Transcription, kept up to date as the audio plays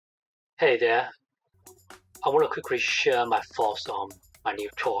Hey there, I want to quickly share my thoughts on my new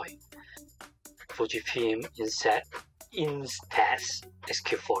toy, Fujifilm instax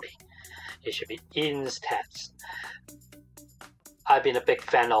SQ40. It should be instax. I've been a big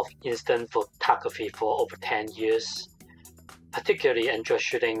fan of instant photography for over 10 years, particularly enjoy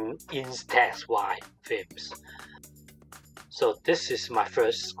shooting instax wide films. So this is my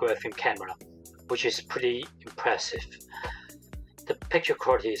first square film camera, which is pretty impressive. The picture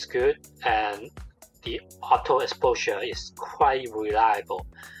quality is good and the auto exposure is quite reliable.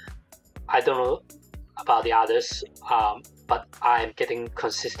 I don't know about the others, but I'm getting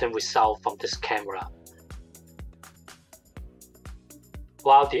consistent results from this camera.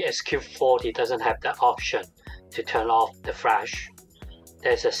 While the SQ40 doesn't have the option to turn off the flash,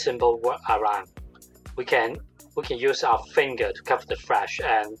 there's a simple workaround. We can use our finger to cover the flash,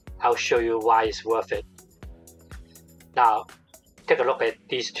 and I'll show you why it's worth it. Now, take a look at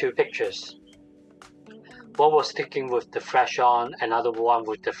these two pictures. One was taken with the flash on, another one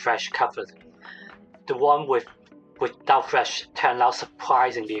with the flash covered. The one without flash turned out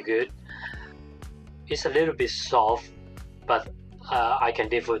surprisingly good. It's a little bit soft, but I can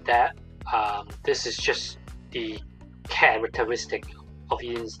live with that. This is just the characteristic of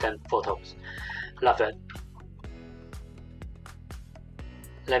instant photos. Love it.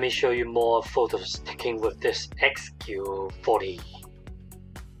 Let me show you more photos taken with this SQ40.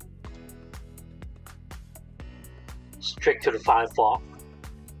 Straight to the file form.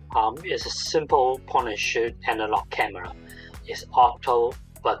 It's a simple point-and-shoot analog camera. It's auto,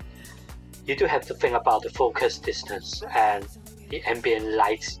 but you do have to think about the focus distance and the ambient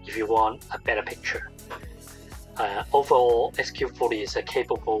lights if you want a better picture. Overall, SQ40 is a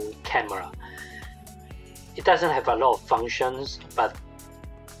capable camera. It doesn't have a lot of functions, but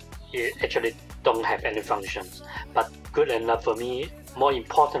it actually don't have any functions, but good enough for me. More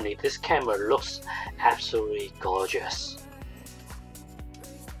importantly, this camera looks absolutely gorgeous.